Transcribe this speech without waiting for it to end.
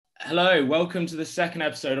Hello, welcome to the second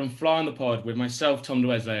episode on Fly on the Pod with myself, Tom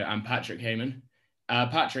Dweslow, and Patrick Heyman.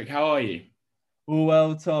 Patrick, how are you? Oh,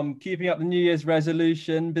 well, Tom, keeping up the New Year's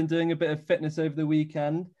resolution, been doing a bit of fitness over the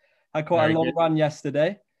weekend. Had quite Very a long good. run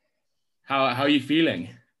yesterday. How are you feeling?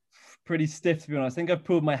 Pretty stiff, to be honest. I think I've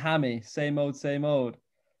pulled my hammy. Same old, same old.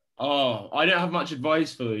 Oh, I don't have much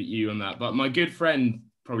advice for you on that, but my good friend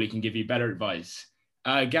probably can give you better advice.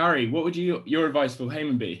 Gary, what would your advice for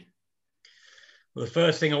Heyman be? Well, the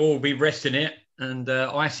first thing I will be resting it and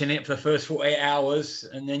icing it for the first 48 hours.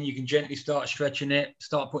 And then you can gently start stretching it,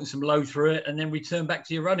 start putting some load through it, and then return back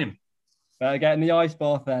to your running. Better get in the ice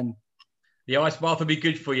bath then. The ice bath will be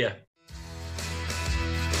good for you.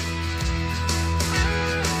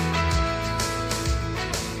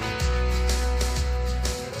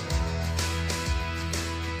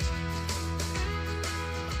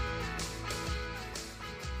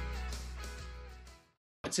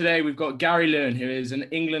 Today we've got Gary Lewin, who is an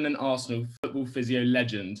England and Arsenal football physio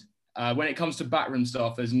legend. When it comes to backroom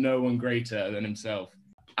staff, there's no one greater than himself.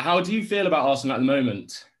 How do you feel about Arsenal at the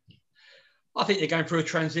moment? I think they're going through a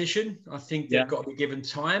transition. I think they've got to be given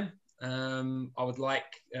time. I would like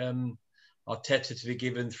Arteta to be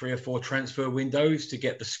given 3 or 4 transfer windows to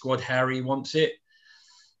get the squad how he wants it.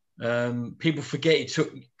 People forget it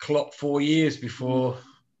took Klopp 4 years before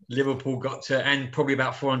Liverpool got to, and probably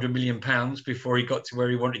about £400 million before he got to where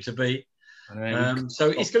he wanted to be. So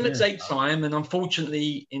it's going to take time. And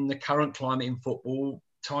unfortunately, in the current climate in football,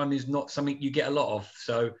 time is not something you get a lot of.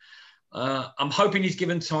 So I'm hoping he's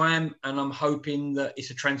given time, and I'm hoping that it's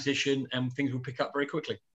a transition and things will pick up very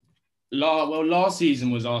quickly. Last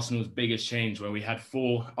season was Arsenal's biggest change, where we had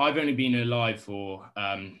 4. I've only been alive for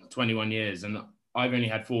 21 years, and I've only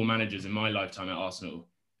had 4 managers in my lifetime at Arsenal,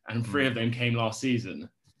 and 3 of them came last season.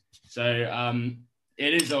 So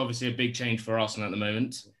it is obviously a big change for Arsenal at the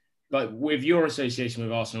moment. But with your association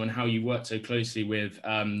with Arsenal and how you work so closely with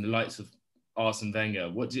the likes of Arsene Wenger,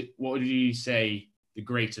 what would you say the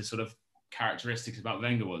greatest sort of characteristics about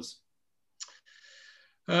Wenger was?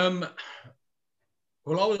 Well,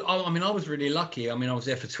 I was really lucky. I was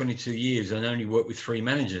there for 22 years and only worked with 3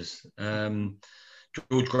 managers.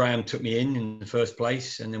 George Graham took me in the first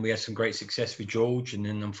place, and then we had some great success with George, and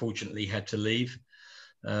then unfortunately had to leave.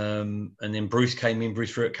 And then Bruce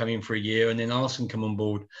Rioch came in for a year, and then Arsene came on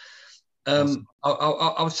board. I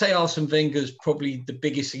would say Arsene Wenger's probably the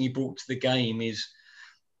biggest thing he brought to the game is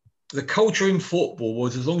the culture in football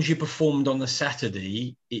was, as long as you performed on the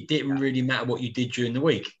Saturday, it didn't really matter what you did during the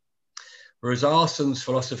week. Whereas Arsene's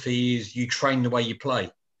philosophy is you train the way you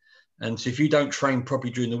play. And so if you don't train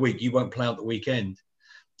properly during the week, you won't play out the weekend.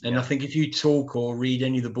 And I think if you talk or read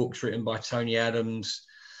any of the books written by Tony Adams,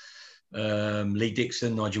 Lee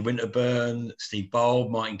Dixon, Nigel Winterburn, Steve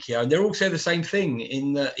Bulb, Martin Keown, they're all saying the same thing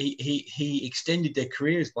in that he extended their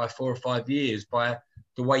careers by 4 or 5 years by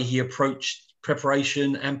the way he approached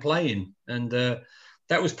preparation and playing. And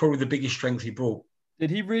that was probably the biggest strength he brought. Did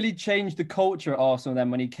he really change the culture at Arsenal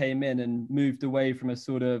then when he came in and moved away from a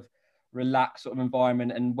sort of relaxed sort of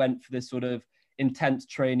environment and went for this sort of intense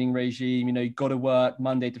training regime? You know, you got to work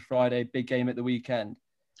Monday to Friday, big game at the weekend.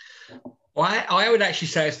 Well, I would actually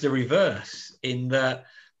say it's the reverse, in that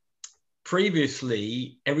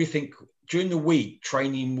previously everything during the week,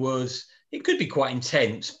 training it could be quite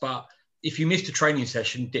intense, but if you missed a training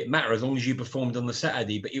session, it didn't matter as long as you performed on the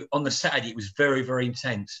Saturday. But on the Saturday, it was very, very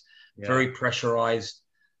intense, very pressurized.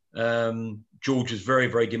 George was very,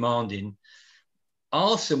 very demanding.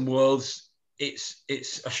 Arsene it's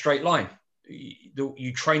a straight line.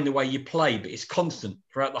 You train the way you play, but it's constant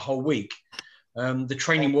throughout the whole week. The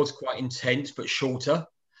training was quite intense, but shorter.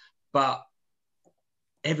 But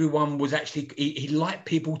everyone was actually, he liked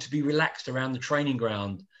people to be relaxed around the training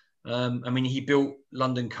ground. He built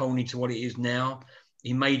London Colney to what it is now.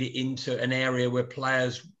 He made it into an area where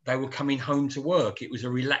players, they were coming home to work. It was a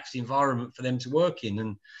relaxed environment for them to work in.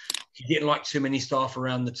 And he didn't like too many staff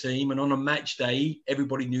around the team. And on a match day,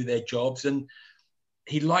 everybody knew their jobs. And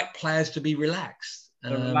he liked players to be relaxed. A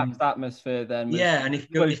relaxed atmosphere then. And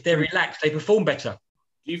if they're relaxed, they perform better.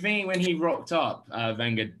 Do you think when he rocked up,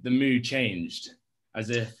 Wenger, the mood changed? As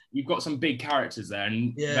if you've got some big characters there,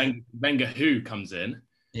 and Wenger who comes in.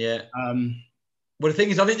 Yeah. Well, the thing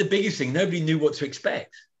is, I think the biggest thing, nobody knew what to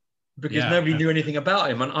expect because nobody knew anything about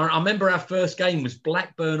him. And I remember our first game was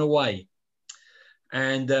Blackburn away.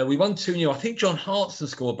 And we won 2-0. I think John Hartson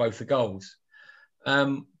scored both the goals.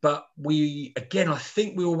 But I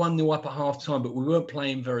think we were 1-0 up at half time, but we weren't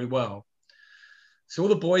playing very well. So all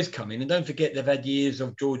the boys come in, and don't forget they've had years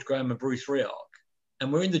of George Graham and Bruce Rioch.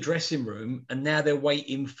 And we're in the dressing room, and now they're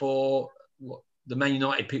waiting for what the Man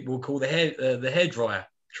United people will call the hair dryer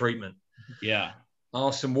treatment. Yeah.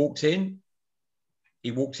 Arsene walked in.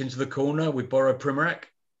 He walked into the corner with Boro Primorac,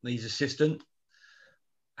 his assistant,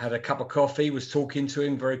 had a cup of coffee, was talking to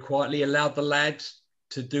him very quietly, allowed the lads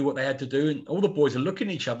to do what they had to do. And all the boys are looking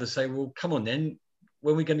at each other, say, well, come on then,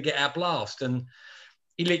 when are we going to get our blast? And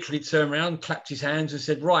he literally turned around, clapped his hands and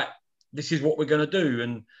said, right, this is what we're going to do.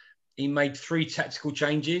 And he made 3 tactical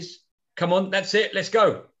changes. Come on, that's it, let's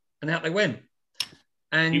go. And out they went.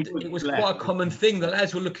 And it was quite a common thing. The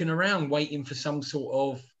lads were looking around, waiting for some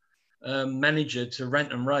sort of manager to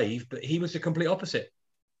rant and rave, but he was the complete opposite.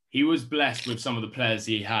 He was blessed with some of the players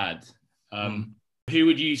he had. Who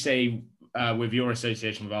would you say, with your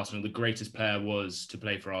association with Arsenal, the greatest player was to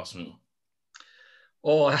play for Arsenal?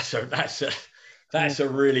 Oh, that's a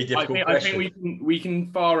really difficult question. I think we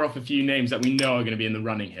can fire off a few names that we know are going to be in the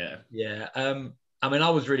running here. Yeah. I mean,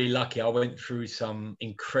 I was really lucky. I went through some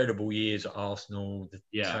incredible years at Arsenal,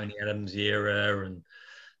 the Tony Adams era,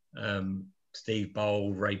 and Steve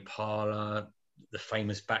Bold, Ray Parlour, the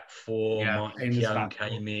famous back four, Martin Keown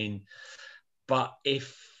came in. But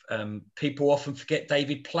if people often forget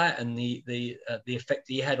David Platt and the effect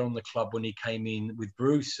he had on the club when he came in with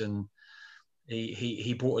Bruce, and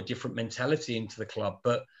he brought a different mentality into the club.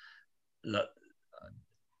 But look,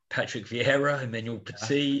 Patrick Vieira, Emmanuel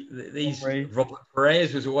Petit, Robert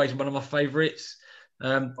Perez was always one of my favourites.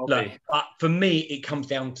 But for me, it comes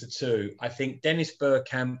down to 2. I think Dennis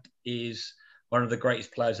Bergkamp is one of the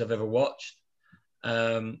greatest players I've ever watched.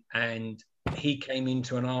 And he came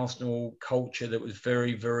into an Arsenal culture that was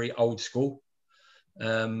very, very old school.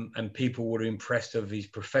 And people were impressed of his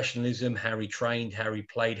professionalism, how he trained, how he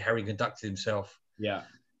played, how he conducted himself. Yeah.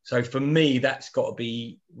 So for me, that's got to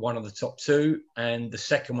be one of the top 2. And the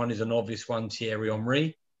second one is an obvious one, Thierry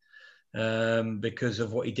Henry, because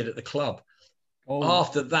of what he did at the club. Oh.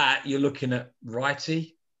 After that, you're looking at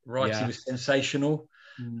Wrighty. Wrighty was sensational.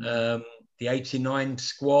 The 89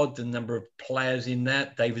 squad, the number of players in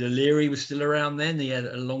that. David O'Leary was still around then. He had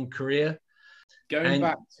a long career. Going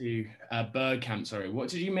back to Bergkamp, what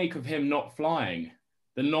did you make of him not flying?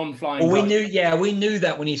 The non-flying. Well, we knew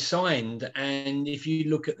that when he signed. And if you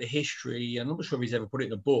look at the history, I'm not sure if he's ever put it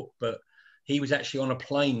in a book, but he was actually on a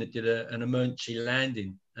plane that did an emergency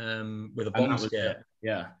landing with a bomb scare.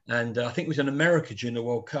 Yeah. And I think it was in America during the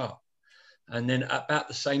World Cup. And then at about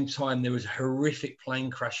the same time, there was a horrific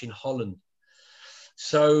plane crash in Holland.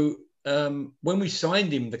 So when we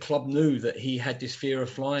signed him, the club knew that he had this fear of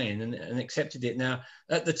flying and accepted it. Now,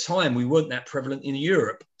 at the time, we weren't that prevalent in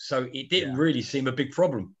Europe, so it didn't really seem a big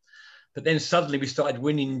problem. But then suddenly we started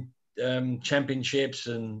winning championships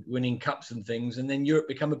and winning cups and things, and then Europe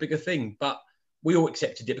became a bigger thing. But we all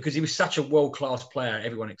accepted it because he was such a world-class player.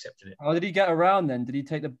 Everyone accepted it. How did he get around then? Did he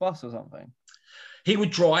take the bus or something? He would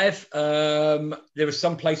drive. There were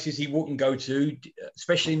some places he wouldn't go to,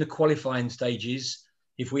 especially in the qualifying stages.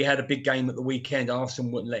 If we had a big game at the weekend,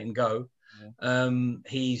 Arsenal wouldn't let him go.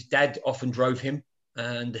 His dad often drove him,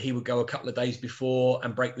 and he would go a couple of days before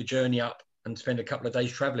and break the journey up and spend a couple of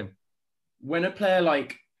days traveling. When a player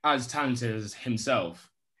like as talented as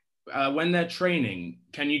himself, when they're training,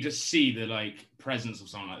 can you just see the presence of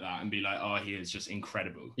someone like that and be like, oh, he is just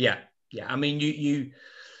incredible? Yeah. I mean, you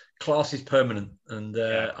class is permanent, and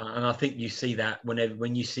I think you see that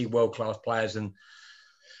when you see world-class players. And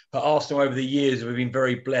at Arsenal over the years, we've been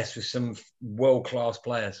very blessed with some world-class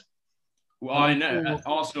players. Well, I know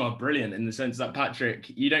Arsenal are brilliant in the sense that, Patrick,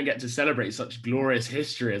 you don't get to celebrate such glorious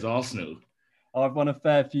history as Arsenal. I've won a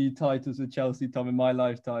fair few titles with Chelsea, Tom, in my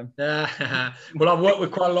lifetime. Well, I've worked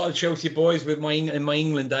with quite a lot of Chelsea boys in my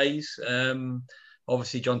England days.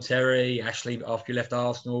 Obviously, John Terry, Ashley after he left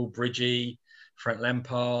Arsenal, Bridgie, Frank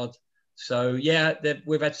Lampard. So,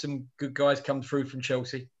 we've had some good guys come through from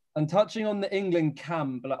Chelsea. And touching on the England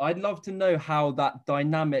camp, I'd love to know how that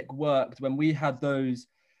dynamic worked when we had those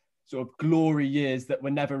sort of glory years that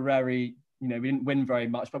were never very, we didn't win very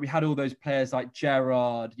much, but we had all those players like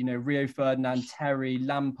Gerrard, Rio Ferdinand, Terry,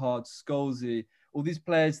 Lampard, Scholesy, all these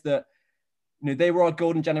players that, they were our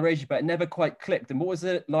golden generation, but it never quite clicked. And what was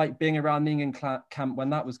it like being around the England camp when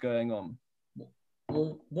that was going on?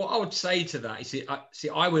 Well, what I would say to that is,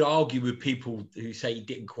 I would argue with people who say it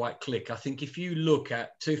didn't quite click. I think if you look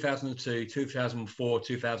at 2002, 2004,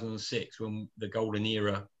 2006, when the golden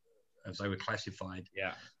era, as they were classified,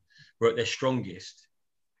 were at their strongest,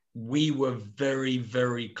 we were very,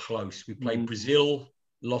 very close. We played Brazil,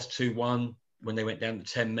 lost 2-1 when they went down to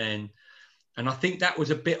 10 men. And I think that was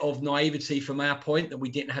a bit of naivety from our point, that we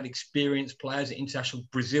didn't have experienced players at international.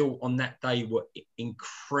 Brazil on that day were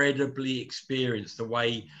incredibly experienced, the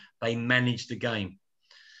way they managed the game.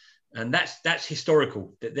 And that's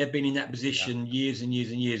historical, that they've been in that position years and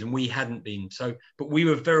years and years, and we hadn't been. So, but we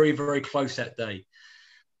were very, very close that day.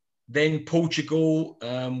 Then Portugal,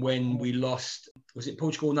 when we lost, was it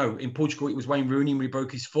Portugal? No, in Portugal, it was Wayne Rooney when we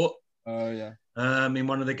broke his foot. Oh, yeah. In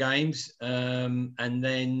one of the games. And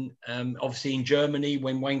then obviously in Germany,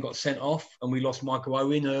 when Wayne got sent off and we lost Michael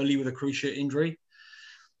Owen early with a cruciate injury.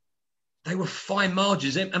 They were fine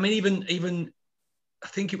margins. I mean, even I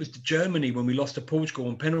think it was Germany when we lost to Portugal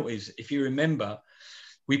on penalties. If you remember,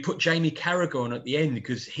 we put Jamie Carragher on at the end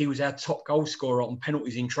because he was our top goal scorer on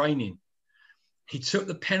penalties in training. He took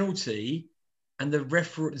the penalty and the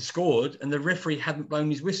referee scored, and the referee hadn't blown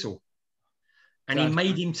his whistle. And he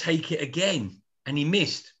made him take it again, and he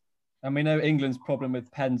missed. And we know England's problem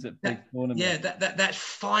with pens at big tournaments. Yeah, that's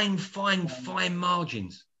fine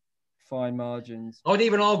margins. Fine margins. I would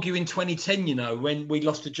even argue in 2010, you know, when we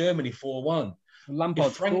lost to Germany 4-1.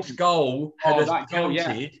 Lampard's if Frank's goal had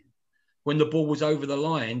counted when the ball was over the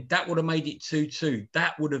line, that would have made it 2-2.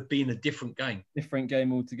 That would have been a different game. Different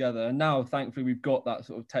game altogether. And now, thankfully, we've got that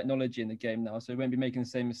sort of technology in the game now, so we won't be making the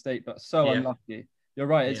same mistake. But unlucky. You're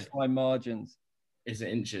right, it's fine margins. It's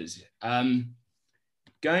inches.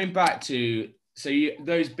 Going back to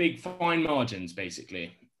those big fine margins,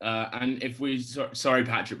 basically. And if we, sorry,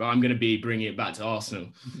 Patrick, but I'm going to be bringing it back to Arsenal.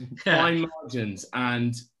 Fine margins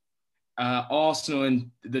and Arsenal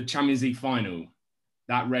in the Champions League final,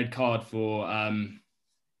 that red card for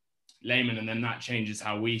Lehmann, and then that changes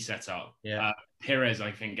how we set up. Yeah. Pires,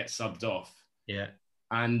 I think, gets subbed off. Yeah.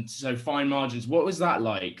 And so fine margins, what was that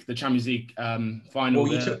like, the Champions League final?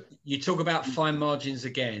 Well, you talk about fine margins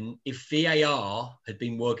again. If VAR had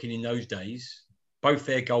been working in those days, both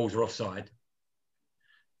their goals were offside.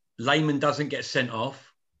 Lehmann doesn't get sent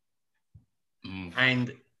off.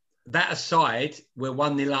 And that aside, we're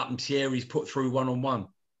 1-0 up and Thierry's put through one-on-one.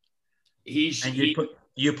 You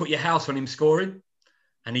put your house on him scoring,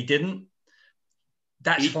 and he didn't.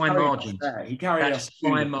 That's fine margins. That's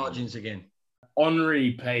fine margins again.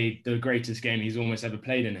 Henry played the greatest game he's almost ever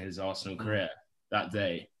played in his Arsenal career that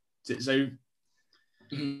day. So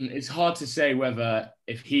it's hard to say whether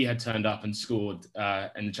if he had turned up and scored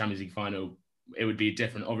in the Champions League final, it would be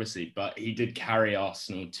different, obviously. But he did carry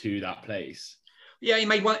Arsenal to that place. Yeah, he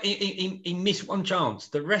made one. He missed one chance.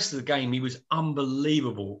 The rest of the game, he was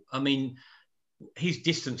unbelievable. I mean, his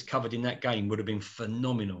distance covered in that game would have been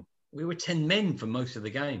phenomenal. We were 10 men for most of the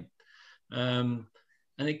game.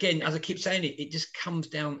 And again, as I keep saying it just comes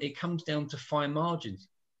down. It comes down to fine margins.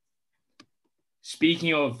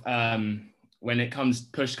 Speaking of when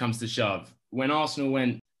push comes to shove, when Arsenal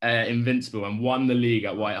went invincible and won the league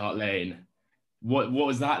at White Hart Lane, what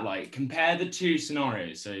was that like? Compare the two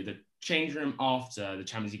scenarios. So the change room after the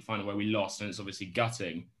Champions League final where we lost, and it's obviously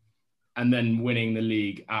gutting, and then winning the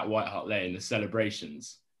league at White Hart Lane, the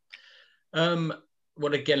celebrations.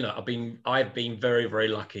 Well, again, look, I've been very, very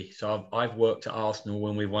lucky. So I've worked at Arsenal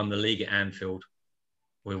when we won the league at Anfield,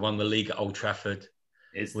 we won the league at Old Trafford,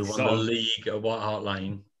 we won the league at White Hart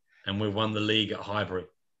Lane, and we won the league at Highbury.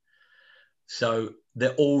 So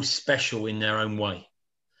they're all special in their own way.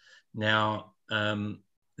 Now, the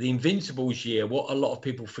Invincibles year, what a lot of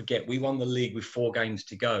people forget, we won the league with 4 games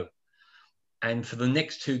to go, and for the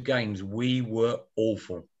next 2 games, we were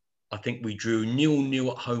awful. I think we drew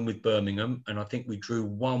 0-0 at home with Birmingham, and I think we drew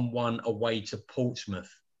 1-1 away to Portsmouth.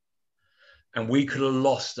 And we could have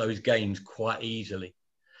lost those games quite easily.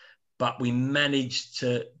 But we managed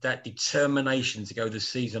that determination to go the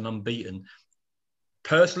season unbeaten.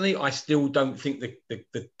 Personally, I still don't think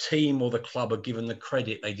the team or the club are given the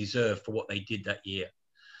credit they deserve for what they did that year.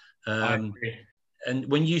 I agree. And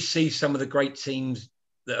when you see some of the great teams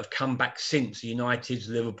that have come back since, United's,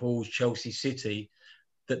 Liverpool's, Chelsea, City,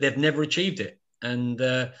 that they've never achieved it, and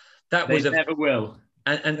never will.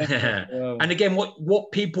 And again,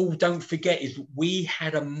 what people don't forget is we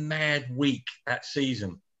had a mad week that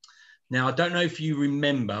season. Now, I don't know if you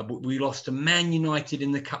remember, but we lost to Man United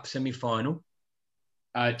in the cup semi-final.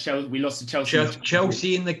 We lost to Chelsea.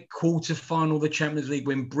 Chelsea in the quarter-final of the Champions League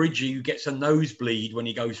when Bridgie, who gets a nosebleed when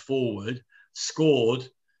he goes forward, scored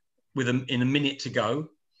in a minute to go.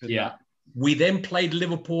 Yeah. We then played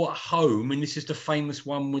Liverpool at home, and this is the famous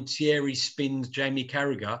one when Thierry spins Jamie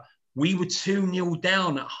Carragher. We were 2-0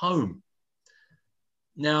 down at home.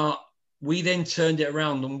 Now, we then turned it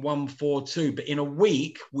around and won 4-2, but in a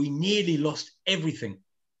week, we nearly lost everything.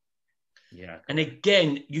 Yeah. And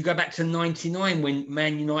again, you go back to 99 when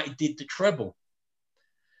Man United did the treble.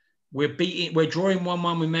 We're drawing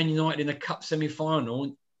 1-1 with Man United in a cup semi-final,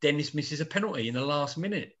 and Dennis misses a penalty in the last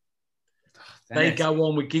minute. They go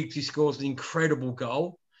on with Giggsy scores an incredible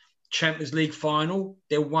goal. Champions League final,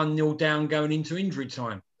 they're 1-0 down going into injury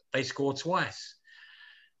time. they score twice.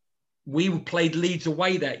 We played Leeds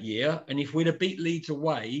away that year, and if we'd have beat Leeds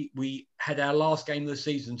away, we had our last game of the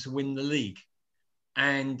season to win the league.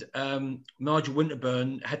 And Nigel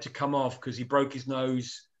Winterburn had to come off because he broke his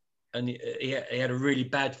nose and he had a really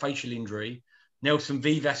bad facial injury. Nelson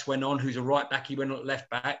Vivas went on, who's a right back. He went on left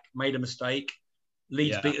back, made a mistake.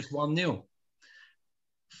 Leeds beat us 1-0.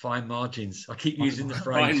 Fine margins. I keep using the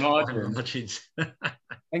phrase fine margins.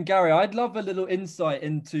 And Gary, I'd love a little insight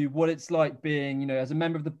into what it's like being, as a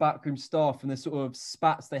member of the backroom staff and the sort of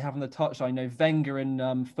spats they have on the touchline. Wenger and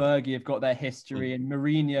Fergie have got their history, and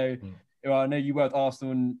Mourinho, who I know you were at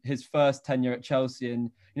Arsenal in his first tenure at Chelsea, and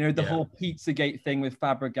the whole Pizzagate thing with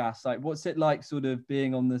Fabregas. Like, what's it like, sort of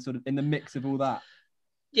being on the sort of in the mix of all that?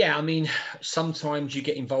 Yeah, I mean, sometimes you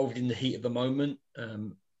get involved in the heat of the moment.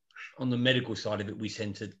 On the medical side of it, we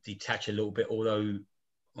tend to detach a little bit, although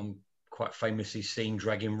I'm quite famously seen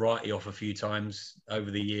dragging Righty off a few times over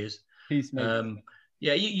the years. Peace, mate.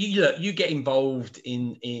 Yeah, you get involved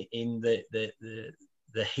in the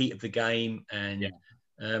heat of the game, and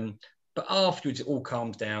but afterwards it all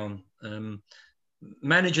calms down.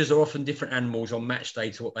 Managers are often different animals on match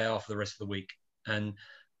day to what they are for the rest of the week, and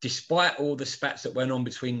despite all the spats that went on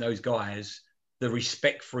between those guys, the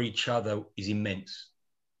respect for each other is immense,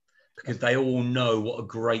 because they all know what a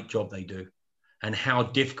great job they do and how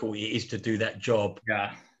difficult it is to do that job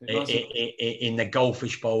in the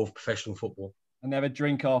goldfish bowl of professional football. And they have a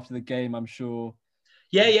drink after the game, I'm sure.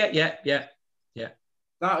 Yeah.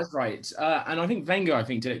 That was right. And I think Wenger,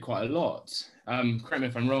 did it quite a lot. Correct me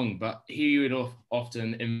if I'm wrong, but he would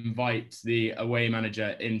often invite the away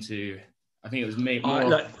manager into, I think it was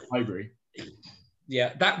more Highbury.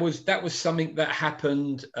 Yeah, that was something that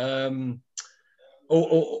happened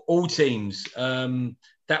all teams.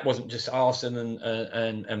 That wasn't just Arsene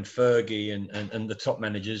and Fergie and the top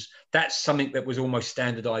managers. That's something that was almost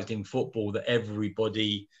standardised in football, that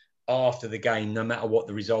everybody after the game, no matter what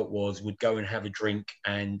the result was, would go and have a drink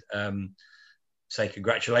and say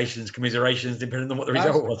congratulations, commiserations, depending on what the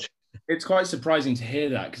result was. It's quite surprising to hear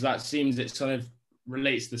that, because that seems it sort of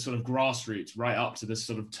relates to the sort of grassroots right up to the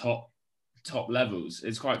sort of top levels.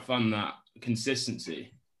 It's quite fun, that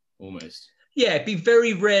consistency almost. Yeah, it'd be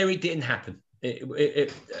very rare it didn't happen.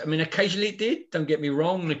 I mean, occasionally it did, don't get me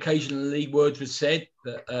wrong, and occasionally words were said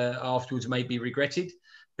that afterwards may be regretted,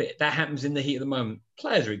 but that happens in the heat of the moment.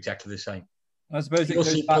 Players are exactly the same. I suppose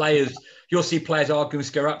you'll see players argue and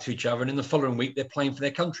scare up to each other, and in the following week they're playing for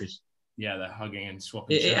their countries. Yeah, they're hugging and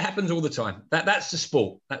swapping. It happens all the time. That's the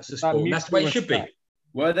sport. That's the sport. That's the way it should be.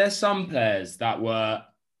 Were there some players that were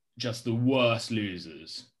just the worst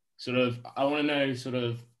losers? I want to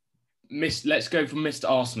know, let's go from Mr.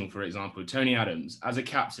 Arsenal, for example, Tony Adams. As a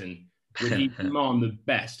captain, would he demand the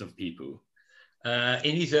best of people?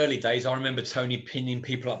 In his early days, I remember Tony pinning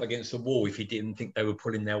people up against the wall if he didn't think they were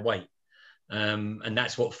pulling their weight. And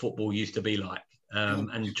that's what football used to be like.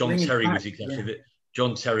 And John Terry was exactly that.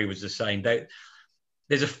 John Terry was the same.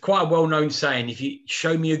 There's quite a well-known saying: if you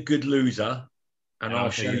show me a good loser, and I'll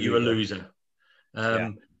show you a loser.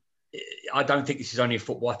 I don't think this is only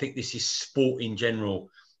football. I think this is sport in general.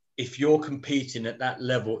 If you're competing at that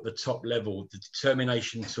level, at the top level, the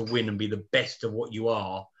determination to win and be the best of what you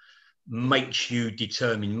are makes you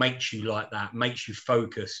determined, makes you like that, makes you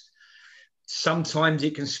focused. Sometimes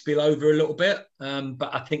it can spill over a little bit, but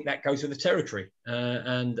I think that goes with the territory.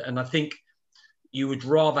 And I think you would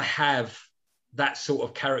rather have that sort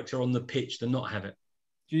of character on the pitch than not have it.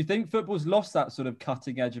 Do you think football's lost that sort of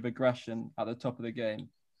cutting edge of aggression at the top of the game?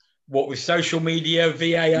 What with social media,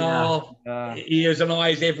 VAR, ears and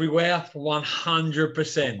eyes everywhere?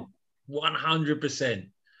 100%.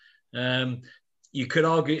 100%. You could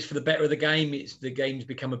argue it's for the better of the game. The game's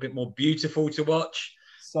become a bit more beautiful to watch.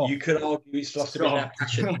 You could argue it's lost a bit of that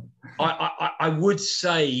passion. I would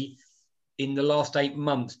say in the last 8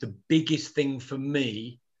 months, the biggest thing for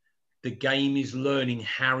me, the game is learning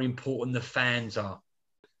how important the fans are.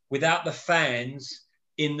 Without the fans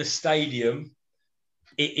in the stadium,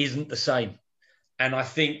 it isn't the same. And I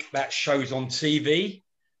think that shows on TV.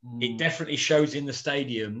 It definitely shows in the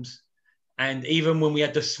stadiums. And even when we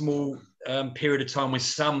had the small period of time when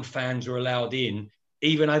some fans were allowed in,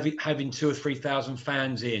 even having 2,000 or 3,000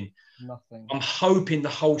 fans in, nothing. I'm hoping the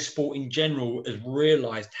whole sport in general has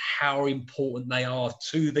realised how important they are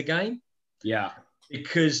to the game. Yeah.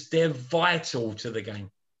 Because they're vital to the game.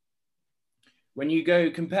 When you go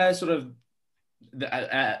compare sort of the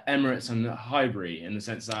Emirates and Highbury, in the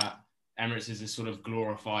sense that Emirates is a sort of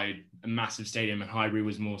glorified massive stadium and Highbury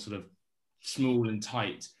was more sort of small and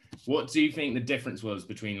tight. What do you think the difference was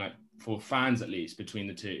between, like, for fans at least, between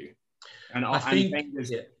the two? And I think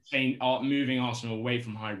moving Arsenal away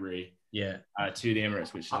from Highbury to the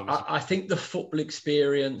Emirates, which is obviously... I think the football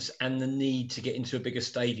experience and the need to get into a bigger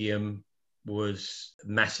stadium was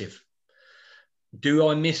massive. Do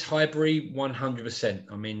I miss Highbury?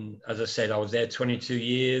 100%. I mean, as I said, I was there 22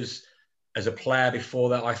 years. As a player before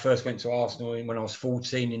that, I first went to Arsenal when I was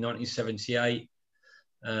 14 in 1978,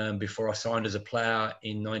 before I signed as a player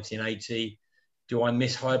in 1980. Do I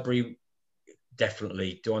miss Highbury?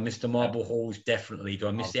 Definitely. Do I miss the marble halls? Definitely. Do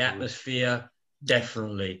I miss the atmosphere?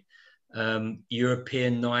 Definitely.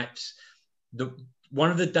 European nights.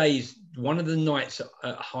 One of the nights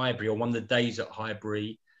at Highbury, or one of the days at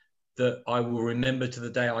Highbury, that I will remember to the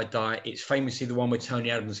day I die, it's famously the one where Tony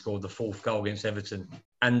Adams scored the 4th goal against Everton.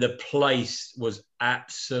 And the place was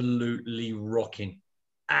absolutely rocking.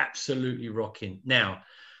 Absolutely rocking. Now,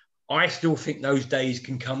 I still think those days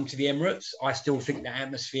can come to the Emirates. I still think the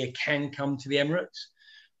atmosphere can come to the Emirates.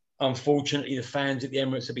 Unfortunately, the fans at the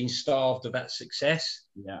Emirates have been starved of that success.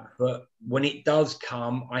 Yeah. But when it does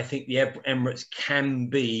come, I think the Emirates can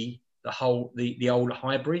be the old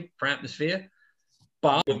Highbury for atmosphere.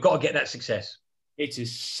 But we've got to get that success. It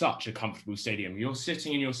is such a comfortable stadium. You're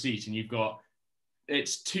sitting in your seat and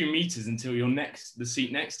it's 2 meters until the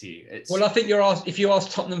seat next to you. Well, I think if you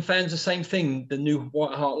ask Tottenham fans the same thing, the new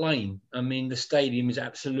White Hart Lane, I mean, the stadium is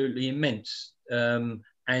absolutely immense. And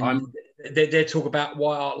they talk about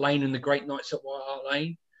White Hart Lane and the great nights at White Hart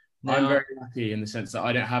Lane. Now, I'm very lucky in the sense that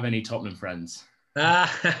I don't have any Tottenham friends.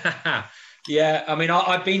 Yeah, I mean,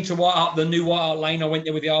 I've been to the new White Hart Lane. I went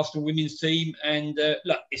there with the Arsenal women's team, and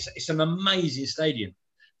look, it's an amazing stadium,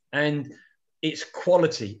 and it's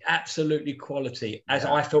quality, absolutely quality, as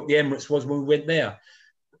I felt the Emirates was when we went there.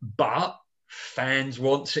 But fans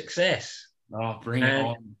want success. Oh, bring it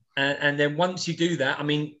on! And then once you do that, I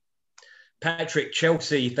mean, Patrick,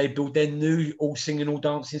 Chelsea, if they build their new all singing, all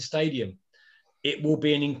dancing stadium, it will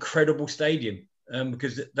be an incredible stadium.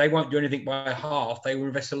 Because they won't do anything by half. They will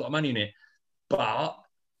invest a lot of money in it. But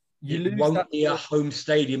it won't be a home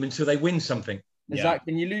stadium until they win something.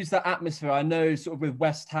 Exactly. And you lose that atmosphere. I know sort of with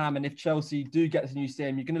West Ham, and if Chelsea do get to the new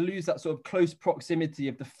stadium, you're going to lose that sort of close proximity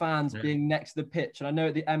of the fans being next to the pitch. And I know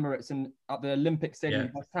at the Emirates and at the Olympic Stadium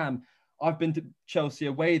in West Ham, I've been to Chelsea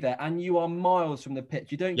away there, and you are miles from the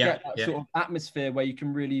pitch. You don't get that sort of atmosphere where you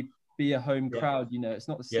can really be a home crowd. You know, it's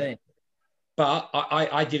not the same. But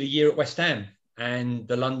I did a year at West Ham. And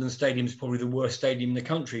the London Stadium is probably the worst stadium in the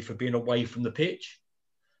country for being away from the pitch.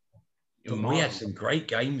 But we had some great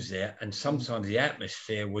games there, and sometimes the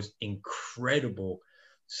atmosphere was incredible.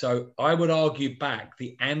 So I would argue back,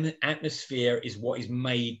 the atmosphere is what is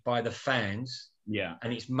made by the fans. Yeah.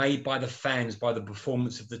 And it's made by the fans by the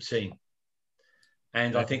performance of the team.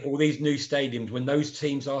 And I think all these new stadiums, when those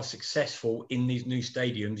teams are successful in these new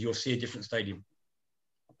stadiums, you'll see a different stadium.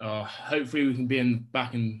 Hopefully we can be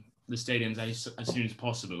back in the stadiums as soon as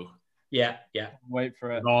possible. Yeah. Wait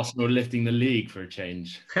for it. Arsenal lifting the league for a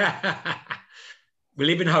change. We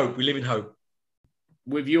live in hope.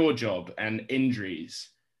 With your job and injuries,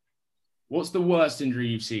 what's the worst injury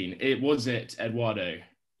you've seen? Was it Eduardo?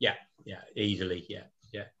 Yeah, easily,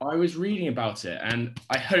 yeah. I was reading about it, and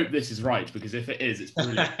I hope this is right, because if it is, it's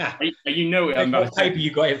brilliant. You know what paper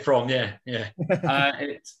you got it from, yeah.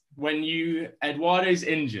 It's when Eduardo's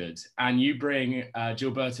injured and you bring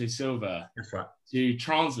Gilberto Silva to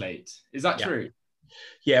translate. Is that true?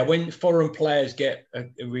 Yeah, when foreign players get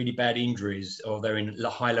really bad injuries or they're in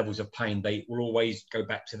high levels of pain, they will always go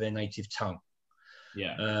back to their native tongue.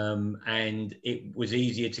 Yeah. And it was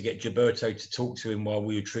easier to get Gilberto to talk to him while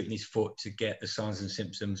we were treating his foot to get the signs and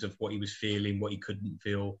symptoms of what he was feeling, what he couldn't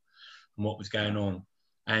feel, and what was going on.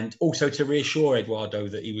 And also to reassure Eduardo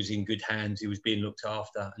that he was in good hands, he was being looked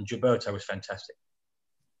after, and Gilberto was fantastic.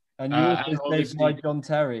 And you also saved by John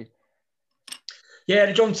Terry. Yeah,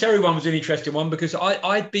 the John Terry one was an interesting one because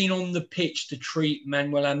I'd been on the pitch to treat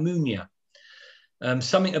Manuel Almunia.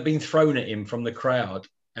 Something had been thrown at him from the crowd,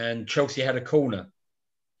 and Chelsea had a corner.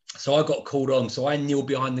 So I got called on. So I kneeled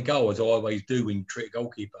behind the goal, as I always do when you treat a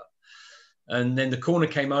goalkeeper. And then the corner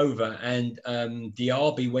came over, and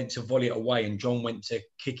Diaby went to volley it away, and John went to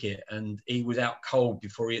kick it, and he was out cold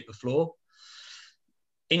before he hit the floor.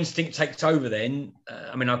 Instinct takes over then.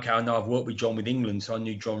 I know I've worked with John with England, so I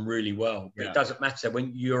knew John really well. But it doesn't matter.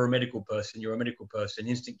 When you're a medical person, you're a medical person.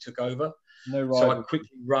 Instinct took over. So I quickly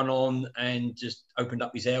run on and just opened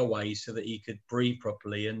up his airways so that he could breathe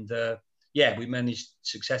properly. And we managed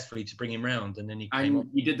successfully to bring him round. And then he came on.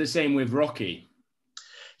 You did the same with Rocky.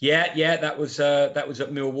 Yeah, that was at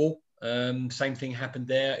Millwall. Same thing happened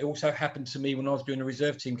there. It also happened to me when I was doing a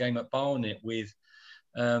reserve team game at Barnet with,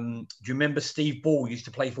 do you remember Steve Ball used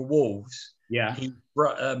to play for Wolves? Yeah.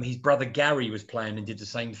 His brother Gary was playing and did the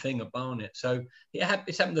same thing at Barnet. So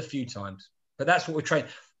it's happened a few times. But that's what we're trained.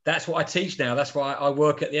 That's what I teach now. That's why I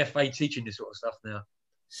work at the FA teaching this sort of stuff now.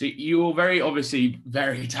 So you're obviously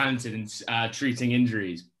very talented in treating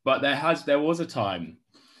injuries, but there was a time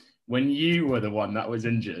when you were the one that was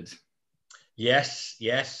injured. Yes.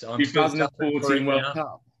 I'm 2014 World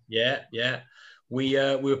Cup. Yeah. We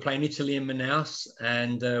were playing Italy in Manaus,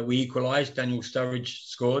 and we equalised. Daniel Sturridge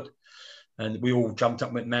scored, and we all jumped up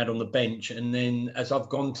and went mad on the bench. And then, as I've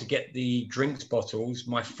gone to get the drinks bottles,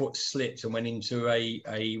 my foot slipped and went into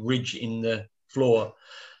a ridge in the floor,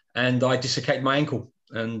 and I dislocated my ankle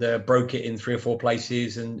and broke it in 3 or 4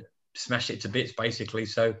 places and smashed it to bits, basically.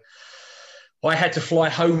 So I had to fly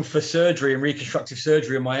home for surgery and reconstructive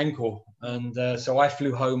surgery on my ankle. And so I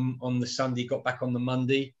flew home on the Sunday, got back on the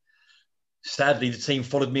Monday. Sadly, the team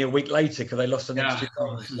followed me a week later because they lost the next 2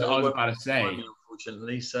 games. So I was about to say.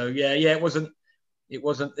 Unfortunately. So, it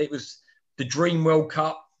was the Dream World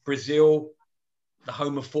Cup, Brazil, the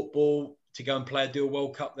home of football, to go and play a dual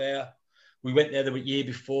World Cup there. We went there the year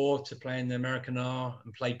before to play in the Americanar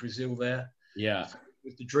and played Brazil there. Yeah. So it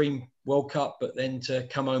was the Dream World Cup, but then to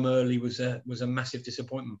come home early was a massive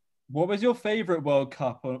disappointment. What was your favourite World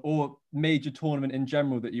Cup or major tournament in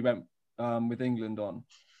general that you went with England on?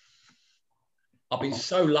 I've been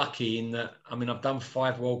so lucky in that, I've done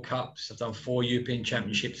 5 World Cups. I've done 4 European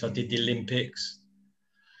Championships. I did the Olympics.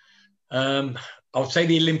 I would say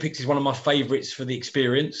the Olympics is one of my favourites for the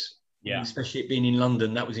experience. Yeah. Especially it being in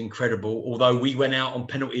London. That was incredible. Although we went out on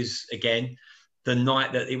penalties again the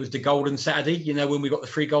night that it was the Golden Saturday, when we got the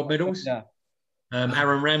 3 gold medals. Yeah.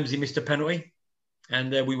 Aaron Ramsey missed a penalty,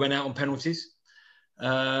 and we went out on penalties.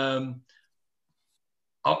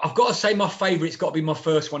 I've got to say my favourite's got to be my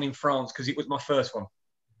first one in France, because it was my first one.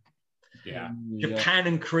 Yeah. Japan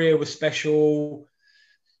and Korea were special.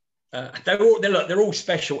 They're all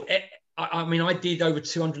special. I did over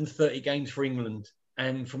 230 games for England.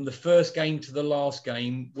 And from the first game to the last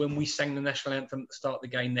game, when we sang the national anthem at the start of the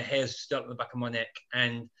game, the hairs stood up on the back of my neck.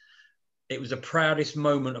 And it was the proudest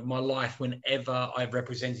moment of my life whenever I've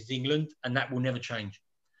represented England. And that will never change.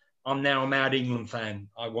 I'm now a mad England fan.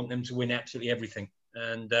 I want them to win absolutely everything.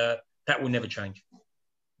 And that will never change.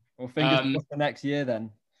 Well, fingers crossed for next year then.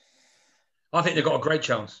 I think they've got a great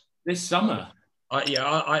chance. This summer?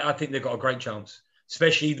 I think they've got a great chance,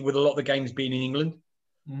 especially with a lot of the games being in England.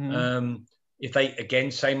 Mm-hmm. If they,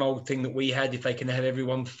 again, same old thing that we had, if they can have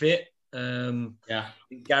everyone fit.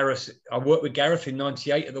 Gareth, I worked with Gareth in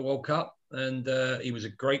 '98 at the World Cup, and he was a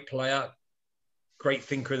great player, great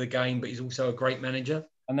thinker of the game, but he's also a great manager.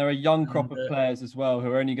 And there are a young crop of players as well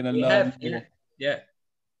who are only going to learn. Yeah.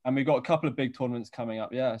 And we've got a couple of big tournaments coming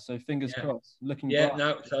up. Yeah. So fingers crossed.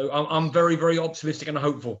 So I'm very, very optimistic and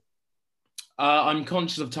hopeful. I'm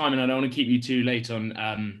conscious of time, and I don't want to keep you too late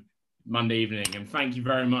on Monday evening. And thank you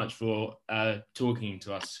very much for talking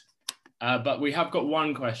to us. But we have got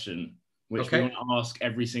one question, which we want to ask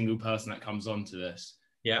every single person that comes onto this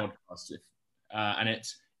podcast. And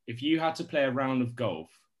it's, if you had to play a round of golf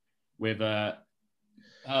with a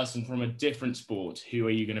person from a different sport, who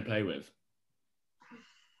are you going to play with?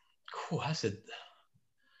 Cool, that's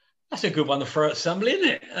a good one to throw at somebody,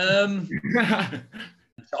 isn't it?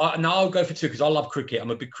 I'll go for 2 because I love cricket. I'm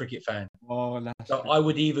a big cricket fan. So I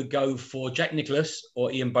would either go for Jack Nicklaus or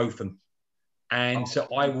Ian Botham. And so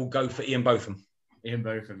I will go for Ian Botham. Ian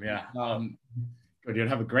Botham, yeah. God, you'll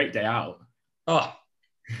have a great day out.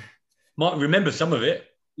 Might remember some of it.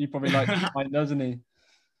 He probably likes mine, doesn't he?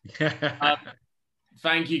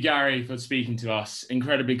 Thank you, Gary, for speaking to us.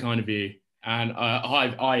 Incredibly kind of you. And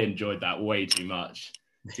I enjoyed that way too much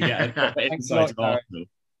to get a proper insight of Arsenal.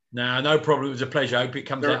 No problem. It was a pleasure. I hope it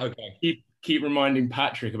comes out okay. Keep reminding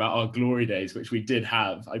Patrick about our glory days, which we did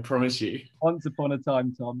have. I promise you. Once upon a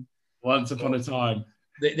time, Tom. Once upon a time.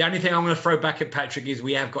 The only thing I'm going to throw back at Patrick is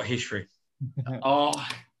we have got history. Gary, I'm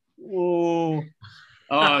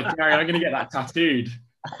going to get that tattooed.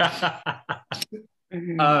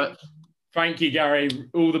 Thank you, Gary.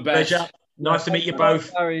 All the best. Pleasure. Nice to meet you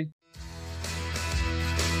both. Gary.